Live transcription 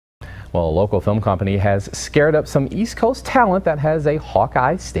Well, a local film company has scared up some East Coast talent that has a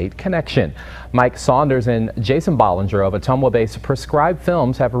Hawkeye State connection. Mike Saunders and Jason Bollinger of Ottumwa-based Prescribed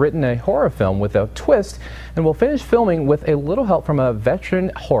Films have written a horror film with a twist and will finish filming with a little help from a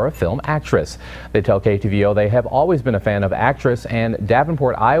veteran horror film actress. They tell KTVO they have always been a fan of actress and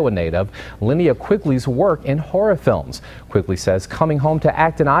Davenport, Iowa native Linnea Quigley's work in horror films. Quigley says coming home to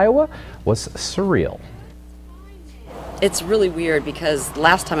act in Iowa was surreal. It's really weird because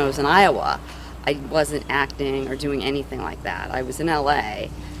last time I was in Iowa, I wasn't acting or doing anything like that. I was in LA,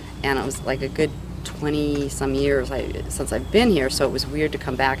 and it was like a good 20-some years since I've been here, so it was weird to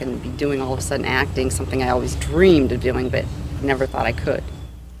come back and be doing all of a sudden acting, something I always dreamed of doing but never thought I could.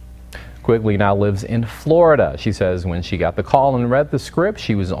 Quigley now lives in Florida. She says when she got the call and read the script,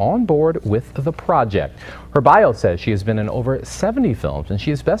 she was on board with the project. Her bio says she has been in over 70 films, and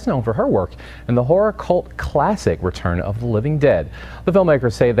she is best known for her work in the horror cult classic Return of the Living Dead. The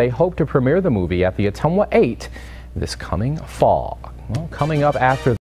filmmakers say they hope to premiere the movie at the Ottumwa 8 this coming fall. Well, coming up after